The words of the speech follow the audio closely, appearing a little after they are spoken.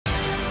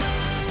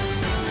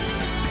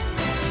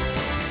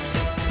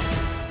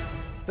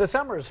The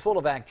summer is full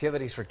of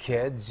activities for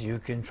kids. You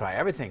can try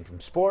everything from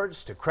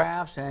sports to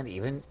crafts and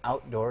even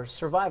outdoor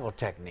survival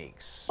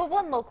techniques. But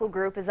one local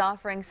group is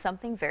offering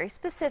something very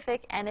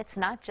specific, and it's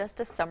not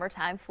just a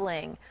summertime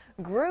fling.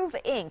 Groove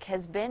Inc.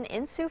 has been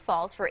in Sioux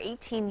Falls for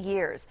 18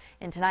 years.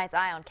 In tonight's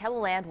Eye on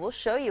KELOLAND, we'll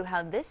show you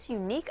how this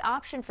unique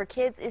option for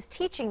kids is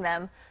teaching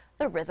them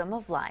the rhythm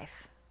of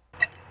life.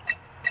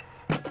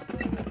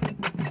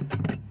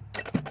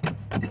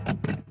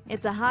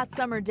 It's a hot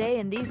summer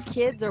day and these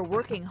kids are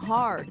working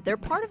hard. They're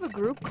part of a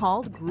group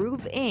called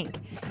Groove Inc.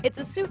 It's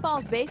a Sioux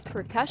Falls-based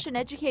percussion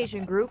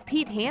education group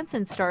Pete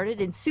Hansen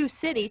started in Sioux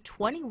City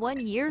 21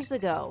 years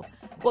ago.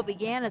 What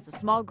began as a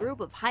small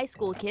group of high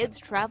school kids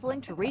traveling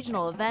to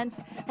regional events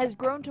has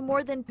grown to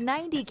more than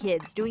 90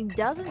 kids doing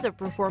dozens of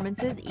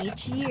performances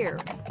each year.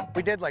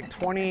 We did like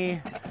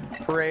 20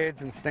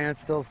 parades and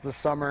standstills this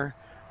summer.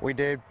 We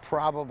did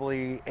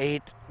probably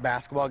 8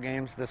 basketball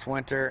games this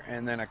winter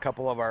and then a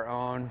couple of our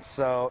own.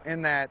 So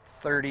in that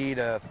 30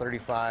 to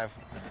 35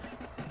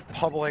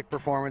 public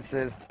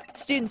performances.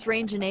 Students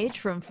range in age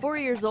from 4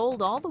 years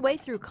old all the way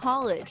through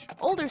college.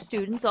 Older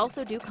students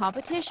also do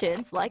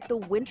competitions like the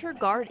Winter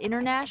Guard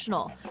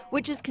International,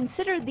 which is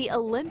considered the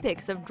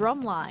Olympics of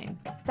drumline.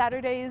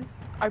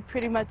 Saturdays are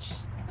pretty much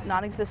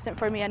non-existent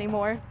for me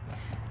anymore,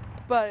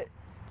 but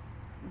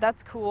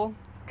that's cool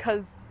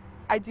because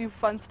I do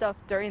fun stuff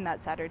during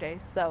that Saturday,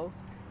 so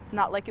it's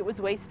not like it was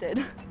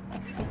wasted.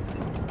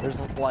 There's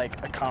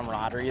like a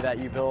camaraderie that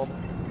you build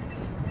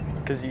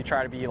because you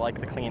try to be like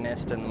the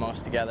cleanest and the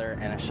most together,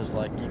 and it's just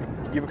like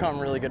you become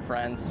really good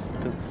friends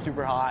because it's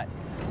super hot,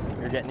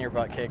 you're getting your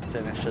butt kicked,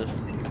 and it's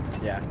just,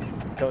 yeah,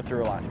 go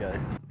through a lot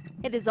together.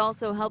 It has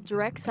also helped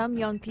direct some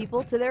young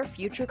people to their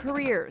future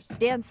careers.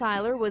 Dan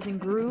Seiler was in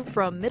Groove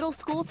from middle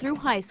school through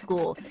high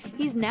school.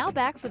 He's now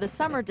back for the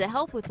summer to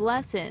help with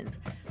lessons.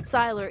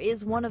 Seiler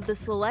is one of the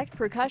select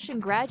percussion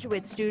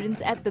graduate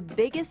students at the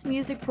biggest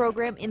music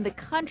program in the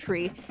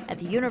country at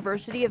the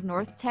University of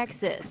North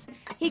Texas.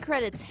 He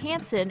credits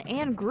Hansen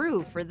and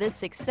Groove for this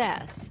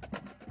success.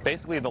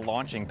 Basically the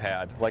launching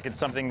pad, like it's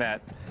something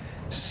that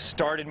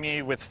started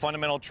me with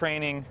fundamental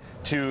training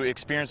to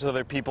experience with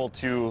other people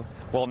to,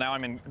 well, now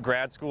I'm in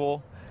grad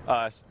school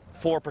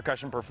for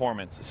percussion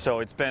performance. So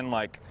it's been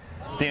like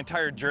the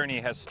entire journey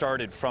has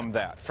started from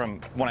that,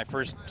 from when I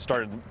first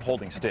started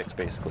holding sticks,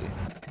 basically.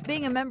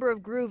 Being a member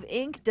of Groove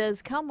Inc.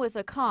 does come with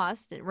a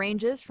cost. It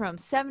ranges from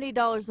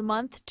 $70 a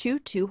month to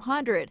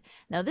 $200.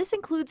 Now this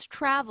includes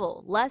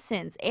travel,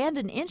 lessons, and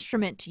an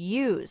instrument to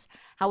use.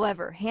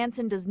 However,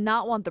 Hansen does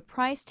not want the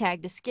price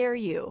tag to scare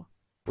you.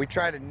 We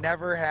try to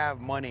never have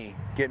money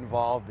get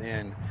involved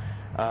in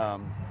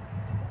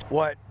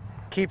what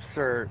keeps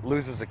or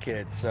loses a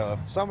kid. So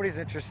if somebody's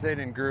interested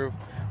in Groove,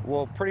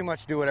 we'll pretty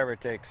much do whatever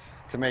it takes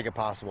to make it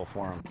possible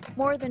for them.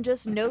 More than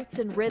just notes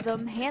and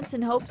rhythm,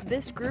 Hansen hopes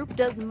this group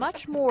does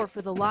much more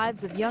for the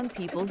lives of young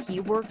people he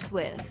works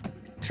with.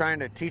 Trying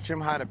to teach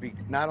them how to be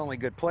not only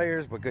good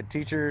players, but good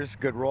teachers,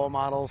 good role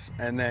models,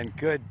 and then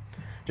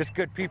just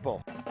good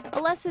people. A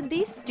lesson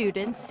these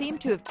students seem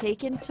to have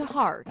taken to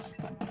heart.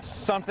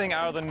 Something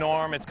out of the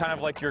norm. It's kind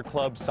of like your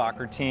club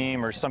soccer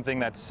team or something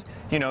that's,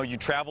 you know, you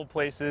travel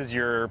places,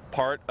 you're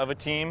part of a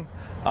team,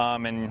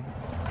 and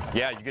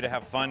yeah, you get to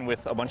have fun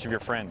with a bunch of your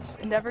friends.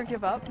 Never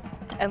give up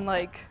and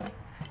like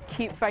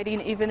keep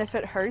fighting even if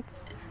it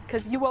hurts,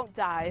 because you won't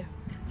die.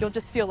 You'll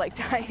just feel like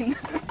dying.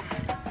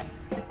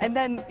 And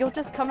then you'll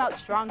just come out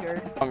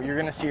stronger. You're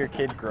gonna see your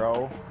kid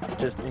grow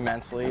just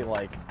immensely,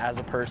 like as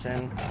a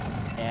person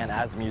and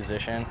as a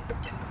musician,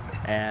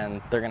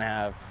 and they're gonna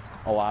have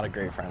a lot of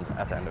great friends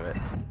at the end of it.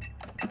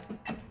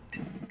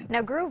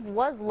 Now, Groove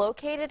was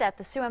located at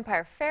the Sioux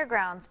Empire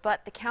Fairgrounds,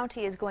 but the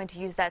county is going to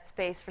use that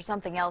space for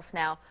something else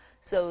now,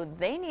 so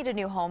they need a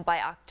new home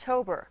by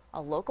October.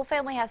 A local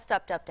family has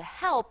stepped up to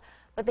help,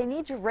 but they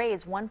need to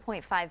raise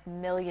 $1.5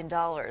 million,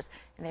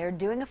 and they are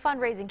doing a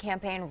fundraising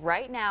campaign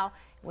right now.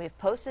 We've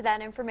posted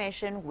that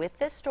information with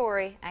this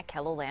story at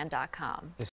KELOLAND.com.